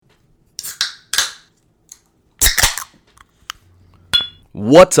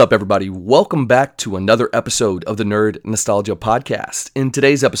What's up, everybody? Welcome back to another episode of the Nerd Nostalgia Podcast. In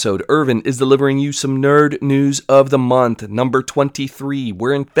today's episode, Irvin is delivering you some nerd news of the month, number 23.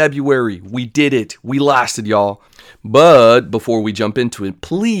 We're in February. We did it. We lasted, y'all. But before we jump into it,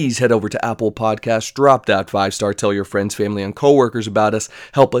 please head over to Apple Podcasts, drop that 5-star, tell your friends, family, and coworkers about us.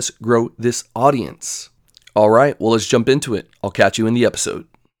 Help us grow this audience. All right, well, let's jump into it. I'll catch you in the episode.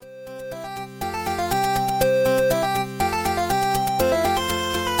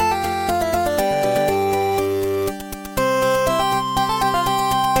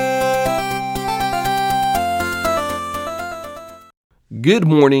 Good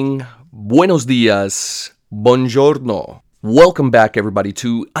morning, buenos dias, buongiorno. Welcome back, everybody,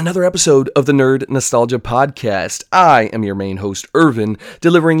 to another episode of the Nerd Nostalgia Podcast. I am your main host, Irvin,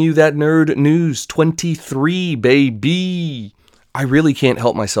 delivering you that nerd news 23, baby. I really can't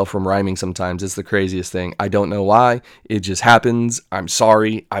help myself from rhyming sometimes. It's the craziest thing. I don't know why. It just happens. I'm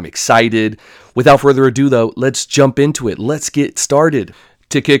sorry. I'm excited. Without further ado, though, let's jump into it. Let's get started.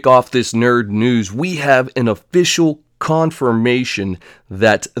 To kick off this nerd news, we have an official confirmation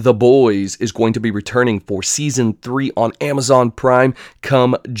that The Boys is going to be returning for season 3 on Amazon Prime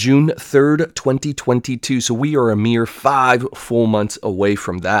come June 3rd, 2022. So we are a mere 5 full months away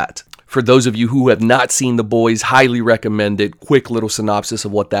from that. For those of you who have not seen The Boys, highly recommend it. Quick little synopsis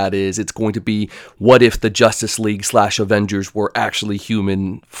of what that is. It's going to be, what if the Justice League / Avengers were actually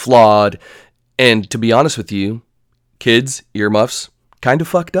human, flawed, and to be honest with you, kids, earmuffs, kind of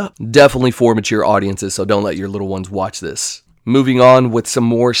fucked up. Definitely for mature audiences, so don't let your little ones watch this. Moving on with some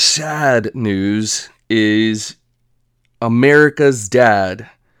more sad news is America's Dad,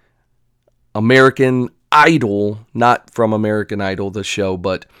 American Idol, not from American Idol, the show,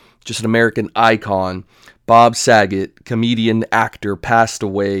 but just an American icon, Bob Saget, comedian, actor, passed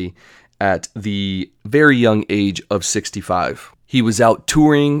away at the very young age of 65. He was out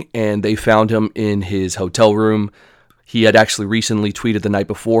touring and they found him in his hotel room. He had actually recently tweeted the night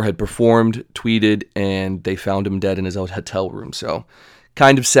before, had performed, tweeted, and they found him dead in his hotel room. So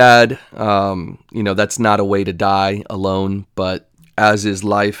kind of sad. That's not a way to die alone, but as is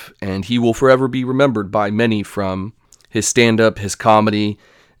life. And he will forever be remembered by many from his stand-up, his comedy,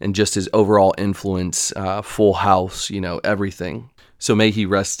 and just his overall influence, Full House, everything. So may he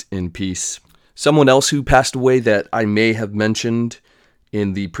rest in peace. Someone else who passed away that I may have mentioned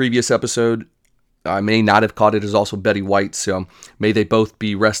in the previous episode, I may not have caught it, is also Betty White, so may they both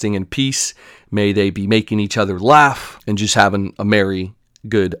be resting in peace. May they be making each other laugh and just having a merry,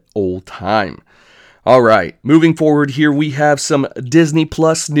 good old time. All right, moving forward here, we have some Disney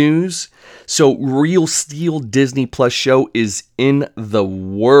Plus news. So Real Steel Disney Plus show is in the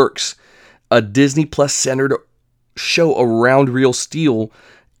works. A Disney Plus centered show around Real Steel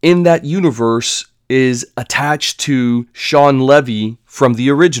in that universe is attached to Shawn Levy from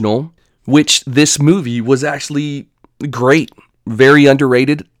the original, which this movie was actually great, very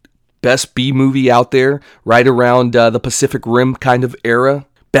underrated, best B movie out there, right around the Pacific Rim kind of era,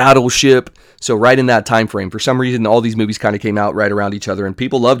 Battleship, so right in that time frame. For some reason, all these movies kind of came out right around each other, and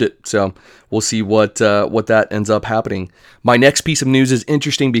people loved it, so we'll see what that ends up happening. My next piece of news is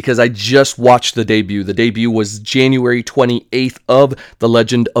interesting because I just watched the debut. The debut was January 28th of The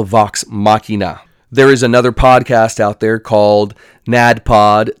Legend of Vox Machina. There is another podcast out there called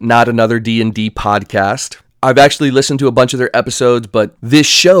NADPod, Not Another D&D Podcast. I've actually listened to a bunch of their episodes, but this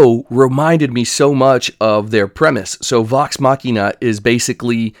show reminded me so much of their premise. So Vox Machina is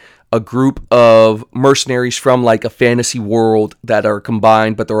basically a group of mercenaries from like a fantasy world that are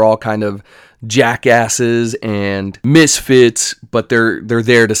combined, but they're all kind of jackasses and misfits, but they're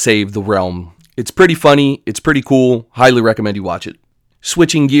there to save the realm. It's pretty funny. It's pretty cool. Highly recommend you watch it.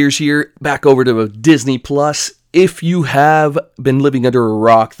 Switching gears here, back over to Disney Plus. If you have been living under a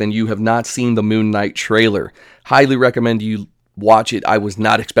rock, then you have not seen the Moon Knight trailer. Highly recommend you watch it. I was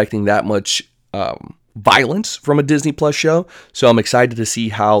not expecting that much violence from a Disney Plus show, so I'm excited to see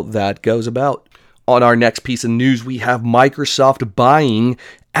how that goes about. On our next piece of news, we have Microsoft buying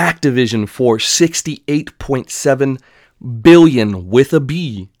Activision for $68.7 billion with a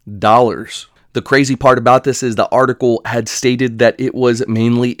B dollars. The crazy part about this is the article had stated that it was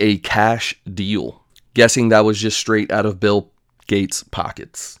mainly a cash deal. Guessing that was just straight out of Bill Gates'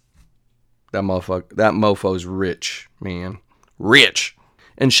 pockets. That mofo's rich, man. Rich.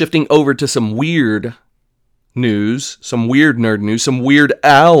 And shifting over to some weird news, some weird nerd news, some Weird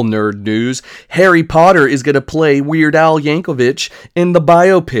Al nerd news. Harry Potter is going to play Weird Al Yankovic in the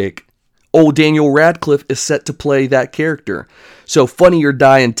biopic. Old Daniel Radcliffe is set to play that character. So Funny or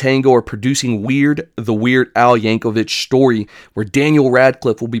Die and Tango are producing the Weird Al Yankovic story, where Daniel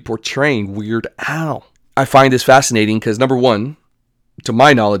Radcliffe will be portraying Weird Al. I find this fascinating because, number one, To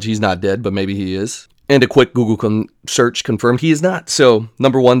my knowledge, he's not dead, but maybe he is. And a quick Google search confirmed he is not. So,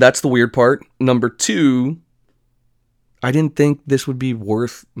 number one, that's the weird part. Number two, I didn't think this would be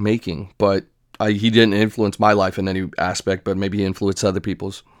worth making, but he didn't influence my life in any aspect, but maybe he influenced other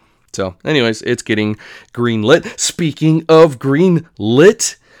people's. So, anyways, it's getting greenlit. Speaking of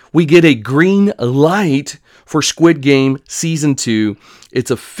greenlit, we get a green light for Squid Game Season 2.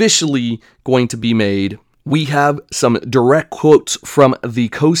 It's officially going to be made. We have some direct quotes from the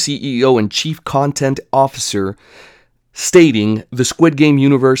co-CEO and chief content officer stating the Squid Game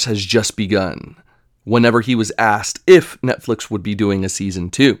universe has just begun, whenever he was asked if Netflix would be doing a Season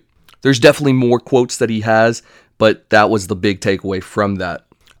 2. There's definitely more quotes that he has, but that was the big takeaway from that.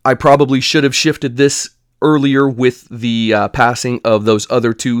 I probably should have shifted this earlier with the passing of those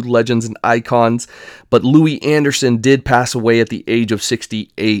other two legends and icons, but Louis Anderson did pass away at the age of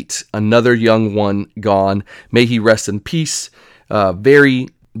 68. Another young one gone. May he rest in peace. Very,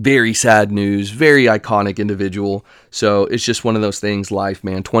 very sad news. Very iconic individual. So it's just one of those things. Life,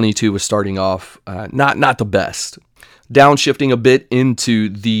 man. 22 was starting off not the best. Downshifting a bit into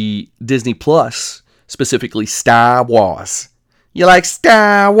the Disney Plus, specifically Star Wars. You like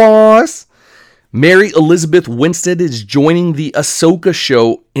Star Wars? Mary Elizabeth Winstead is joining the Ahsoka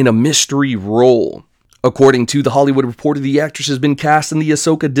show in a mystery role. According to The Hollywood Reporter, the actress has been cast in the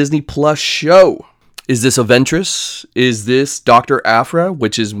Ahsoka Disney Plus show. Is this a Ventress? Is this Dr. Aphra,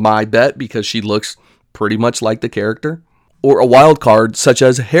 which is my bet because she looks pretty much like the character? Or a wild card such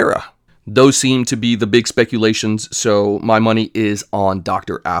as Hera? Those seem to be the big speculations, so my money is on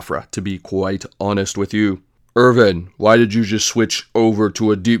Dr. Aphra, to be quite honest with you. Irvin, why did you just switch over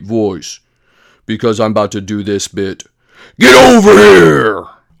to a deep voice? Because I'm about to do this bit. Get over here!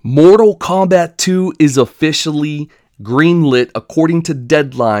 Mortal Kombat 2 is officially greenlit. According to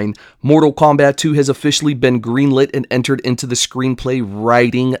Deadline, Mortal Kombat 2 has officially been greenlit and entered into the screenplay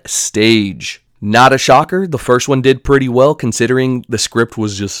writing stage. Not a shocker, the first one did pretty well considering the script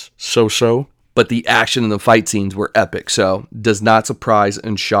was just so-so. But the action and the fight scenes were epic, so does not surprise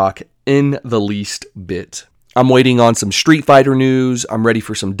and shock in the least bit. I'm waiting on some Street Fighter news. I'm ready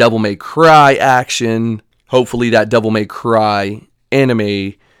for some Devil May Cry action. Hopefully that Devil May Cry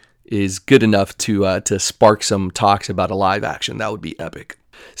anime is good enough to spark some talks about a live action. That would be epic.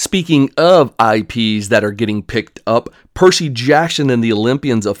 Speaking of IPs that are getting picked up, Percy Jackson and the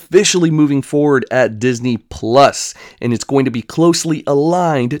Olympians officially moving forward at Disney Plus, and it's going to be closely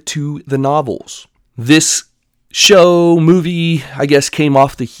aligned to the novels. This movie, I guess, came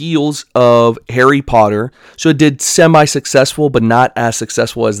off the heels of Harry Potter, so it did semi-successful, but not as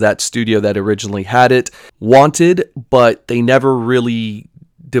successful as that studio that originally had it wanted, but they never really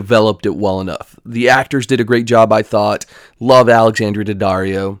developed it well enough. The actors did a great job, I thought. Love Alexandra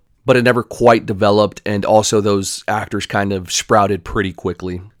Daddario, but it never quite developed, and also those actors kind of sprouted pretty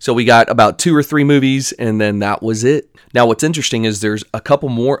quickly. So we got about 2 or 3 movies, and then that was it. Now what's interesting is there's a couple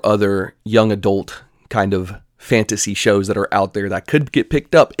more other young adult kind of fantasy shows that are out there that could get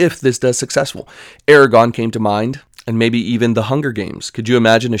picked up if this does successful. Aragon came to mind, and maybe even The Hunger Games. Could you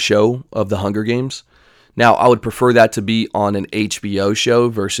imagine a show of The Hunger Games? Now, I would prefer that to be on an HBO show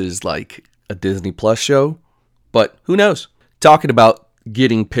versus like a Disney Plus show, but who knows? Talking about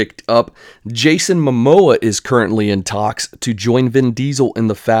getting picked up, Jason Momoa is currently in talks to join Vin Diesel in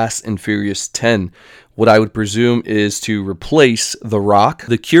the Fast and Furious 10. What I would presume is to replace The Rock.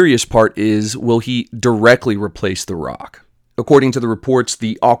 The curious part is, will he directly replace The Rock? According to the reports,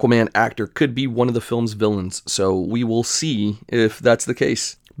 the Aquaman actor could be one of the film's villains, so we will see if that's the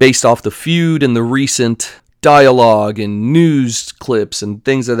case. Based off the feud and the recent dialogue and news clips and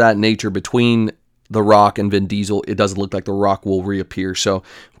things of that nature between The Rock and Vin Diesel, it doesn't look like The Rock will reappear, so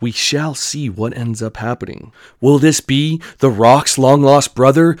we shall see what ends up happening. Will this be The Rock's long-lost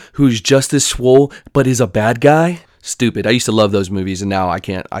brother who's just as swole but is a bad guy? Stupid. I used to love those movies, and now I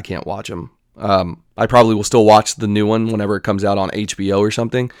can't watch them. I probably will still watch the new one whenever it comes out on HBO or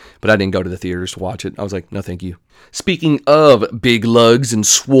something, but I didn't go to the theaters to watch it. I was like, no thank you. Speaking of big lugs and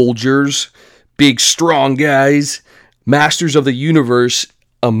swolgers, big strong guys, Masters of the Universe,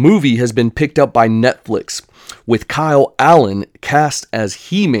 a movie has been picked up by Netflix with Kyle Allen cast as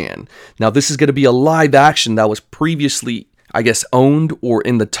He-Man. Now this is going to be a live action that was previously, I guess, owned or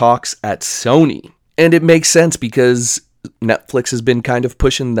in the talks at Sony. And it makes sense because Netflix has been kind of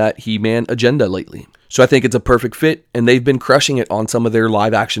pushing that He-Man agenda lately. So I think it's a perfect fit, and they've been crushing it on some of their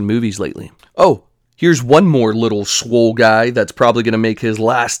live action movies lately. Oh, here's one more little swole guy that's probably going to make his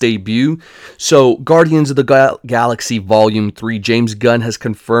last debut. So Guardians of the Galaxy Volume 3, James Gunn has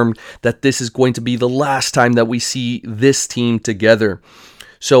confirmed that this is going to be the last time that we see this team together.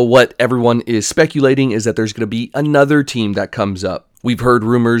 So what everyone is speculating is that there's going to be another team that comes up. We've heard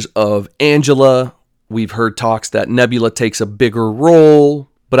rumors of Angela. We've heard talks that Nebula takes a bigger role,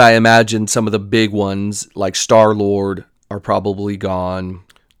 but I imagine some of the big ones like Star-Lord are probably gone.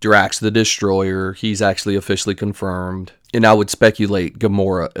 Drax the Destroyer, he's actually officially confirmed. And I would speculate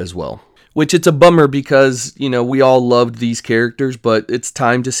Gamora as well. Which it's a bummer because, we all loved these characters, but it's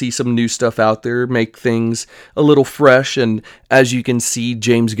time to see some new stuff out there, make things a little fresh. And as you can see,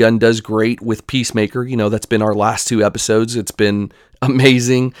 James Gunn does great with Peacemaker. That's been our last 2 episodes. It's been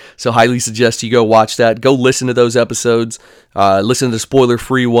amazing. So highly suggest you go watch that. Go listen to those episodes. Listen to the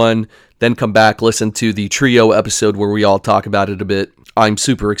spoiler-free one. Then come back, listen to the trio episode where we all talk about it a bit. I'm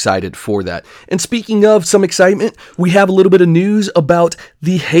super excited for that. And speaking of some excitement, we have a little bit of news about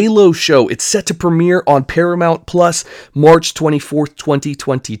the Halo show. It's set to premiere on Paramount Plus March 24th,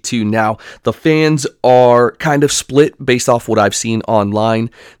 2022. Now, the fans are kind of split based off what I've seen online.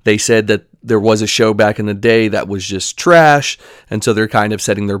 They said that there was a show back in the day that was just trash, and so they're kind of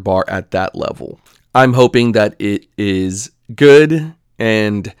setting their bar at that level. I'm hoping that it is good,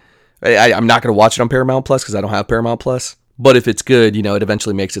 and I'm not going to watch it on Paramount Plus because I don't have Paramount Plus. But if it's good, it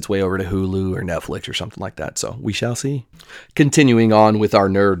eventually makes its way over to Hulu or Netflix or something like that. So we shall see. Continuing on with our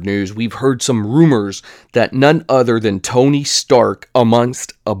nerd news, we've heard some rumors that none other than Tony Stark,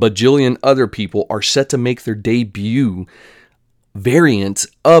 amongst a bajillion other people, are set to make their debut variants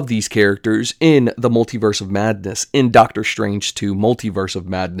of these characters in the Multiverse of Madness, in Doctor Strange 2 Multiverse of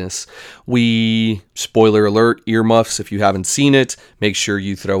Madness. Spoiler alert, earmuffs, if you haven't seen it, make sure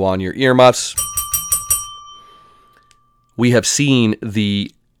you throw on your earmuffs. We have seen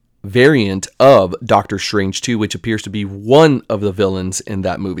the variant of Doctor Strange 2, which appears to be one of the villains in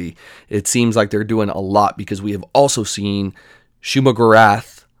that movie. It seems like they're doing a lot because we have also seen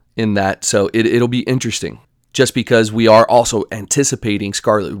Shuma-Gorath in that, so it'll be interesting. Just because we are also anticipating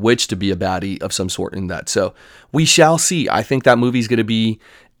Scarlet Witch to be a baddie of some sort in that. So we shall see. I think that movie is going to be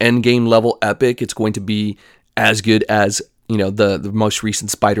Endgame level epic. It's going to be as good as, the most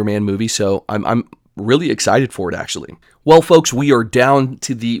recent Spider-Man movie. So I'm really excited for it, actually. Well, folks, we are down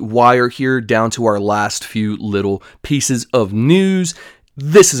to the wire here, down to our last few little pieces of news.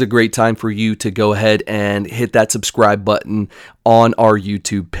 This is a great time for you to go ahead and hit that subscribe button on our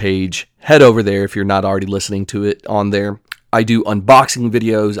YouTube page. Head over there if you're not already listening to it on there. I do unboxing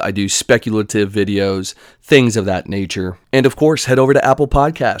videos, I do speculative videos, things of that nature. And of course, head over to Apple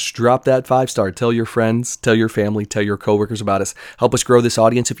Podcasts, drop that 5-star, tell your friends, tell your family, tell your coworkers about us. Help us grow this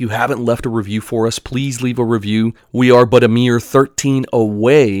audience. If you haven't left a review for us, please leave a review. We are but a mere 13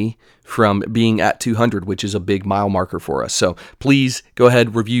 away from being at 200, which is a big mile marker for us. So please go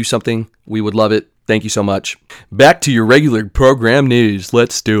ahead, review something. We would love it. Thank you so much. Back to your regular program news.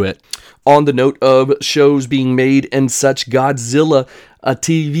 Let's do it. On the note of shows being made and such, Godzilla, a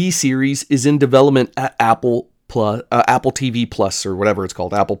TV series, is in development at Apple TV Plus, or whatever it's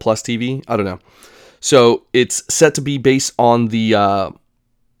called, Apple Plus TV. I don't know. So it's set to be based on the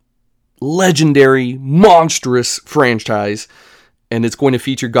legendary, monstrous franchise, and it's going to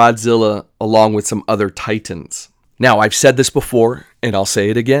feature Godzilla along with some other titans. Now, I've said this before, and I'll say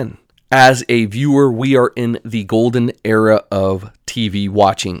it again. As a viewer, we are in the golden era of TV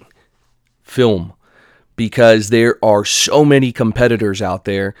watching. Film, because there are so many competitors out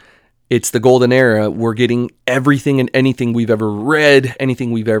there. It's the golden era. We're getting everything and anything we've ever read,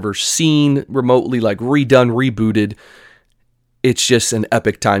 anything we've ever seen remotely, like redone, rebooted. It's just an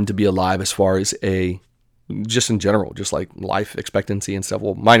epic time to be alive as far as just in general, just like life expectancy and stuff.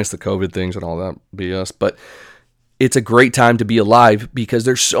 Well, minus the COVID things and all that BS, but it's a great time to be alive because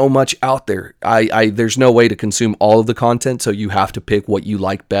there's so much out there. There's no way to consume all of the content, so you have to pick what you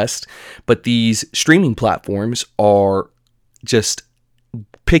like best. But these streaming platforms are just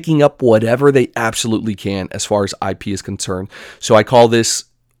picking up whatever they absolutely can as far as IP is concerned. So I call this,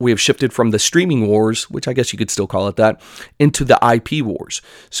 we have shifted from the streaming wars, which I guess you could still call it that, into the IP wars.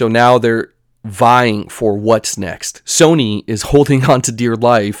 So now they're vying for what's next. Sony is holding on to dear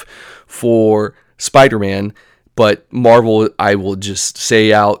life for Spider-Man, but Marvel, I will just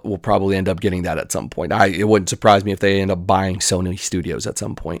say out, will probably end up getting that at some point. It wouldn't surprise me if they end up buying Sony Studios at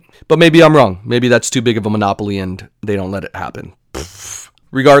some point. But maybe I'm wrong. Maybe that's too big of a monopoly and they don't let it happen.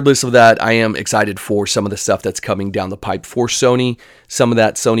 Regardless of that, I am excited for some of the stuff that's coming down the pipe for Sony. Some of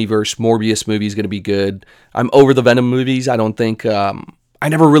that Sonyverse Morbius movie is going to be good. I'm over the Venom movies. I don't think... I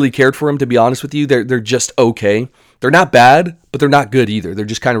never really cared for them, to be honest with you. They're just okay. They're not bad, but they're not good either. They're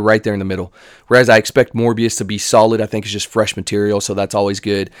just kind of right there in the middle. Whereas I expect Morbius to be solid. I think it's just fresh material, so that's always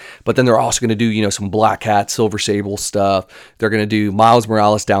good. But then they're also going to do, some Black Cat, Silver Sable stuff. They're going to do Miles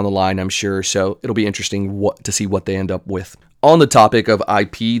Morales down the line, I'm sure. So it'll be interesting to see what they end up with. On the topic of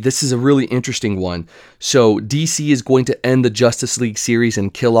IP, this is a really interesting one. So DC is going to end the Justice League series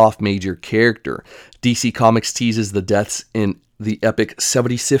and kill off major character. DC Comics teases the deaths in the epic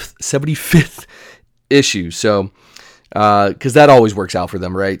 75th issue. So, because that always works out for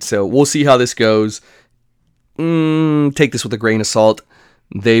them, right? So we'll see how this goes. Take this with a grain of salt.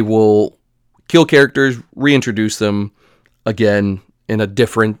 They will kill characters, reintroduce them again in a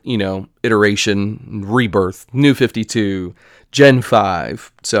different, iteration, rebirth, New 52, Gen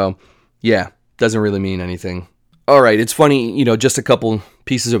 5. So, yeah, doesn't really mean anything. All right, it's funny, just a couple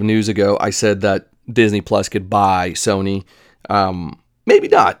pieces of news ago, I said that Disney Plus could buy Sony. Maybe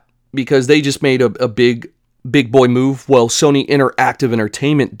not, because they just made a big boy move. Well, Sony Interactive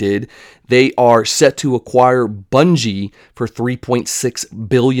Entertainment did. They are set to acquire Bungie for $3.6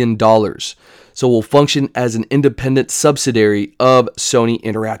 billion. So will function as an independent subsidiary of Sony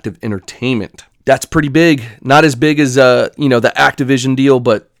Interactive Entertainment. That's pretty big. Not as big as the Activision deal,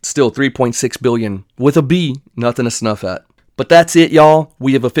 but still $3.6 billion with a B. Nothing to snuff at. But that's it, y'all.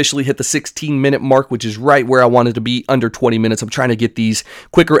 We have officially hit the 16-minute mark, which is right where I wanted to be, under 20 minutes. I'm trying to get these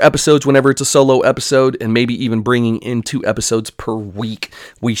quicker episodes whenever it's a solo episode, and maybe even bringing in 2 episodes per week.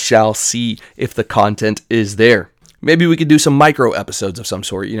 We shall see if the content is there. Maybe we could do some micro episodes of some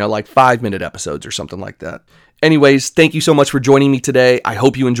sort, like 5-minute episodes or something like that. Anyways, thank you so much for joining me today. I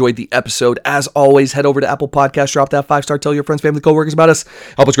hope you enjoyed the episode. As always, head over to Apple Podcasts, drop that 5-star, tell your friends, family, coworkers about us.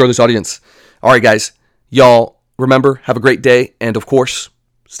 Help us grow this audience. All right, guys. Y'all, remember, have a great day. And of course,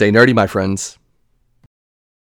 stay nerdy, my friends.